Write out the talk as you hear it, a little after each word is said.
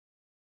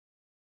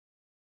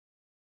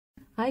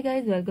Hi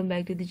guys, welcome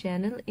back to the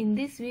channel. In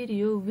this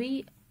video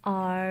we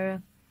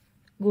are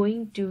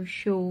going to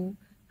show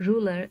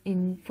ruler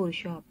in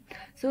Photoshop.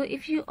 So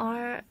if you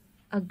are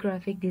a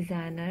graphic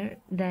designer,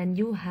 then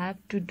you have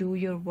to do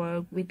your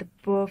work with the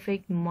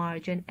perfect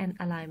margin and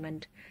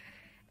alignment.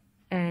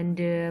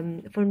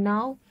 And for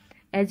now,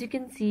 as you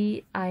can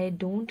see, I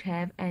don't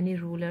have any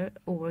ruler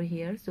over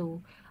here.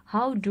 So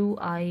how do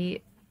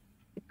I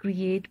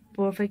create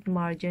perfect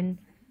margin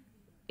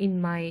in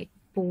my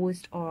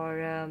post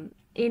or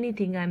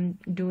anything I'm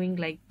doing,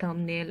 like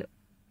thumbnail,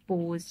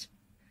 post,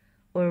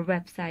 or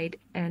website,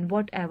 and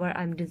whatever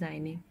I'm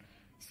designing?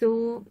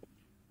 So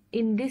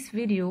in this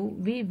video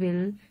we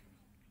will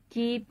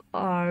keep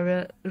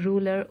our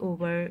ruler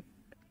over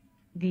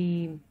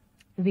the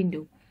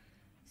window.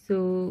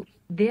 So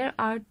there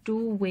are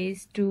two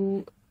ways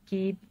to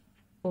keep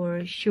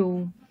or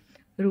show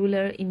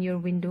ruler in your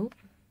window.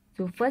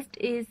 So first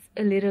is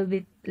a little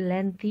bit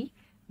lengthy,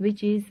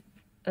 which is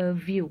a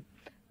view.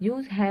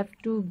 You have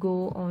to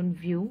go on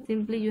view.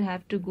 Simply you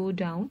have to go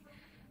down,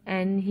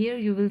 and here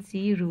you will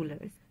see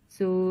rulers.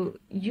 So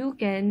you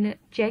can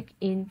check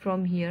in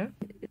from here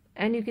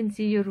and you can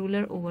see your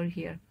ruler over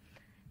here.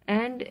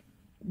 And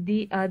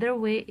the other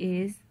way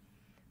is,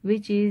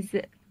 which is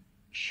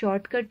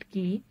shortcut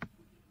key.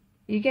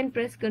 You can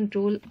press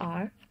Ctrl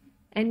R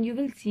and you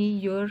will see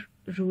your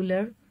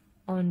ruler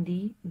on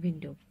the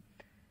window.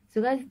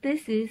 So guys,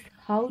 this is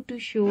how to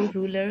show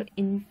ruler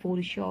in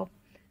Photoshop.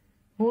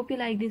 Hope you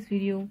like this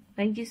video.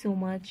 Thank you so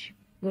much.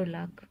 Good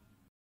luck.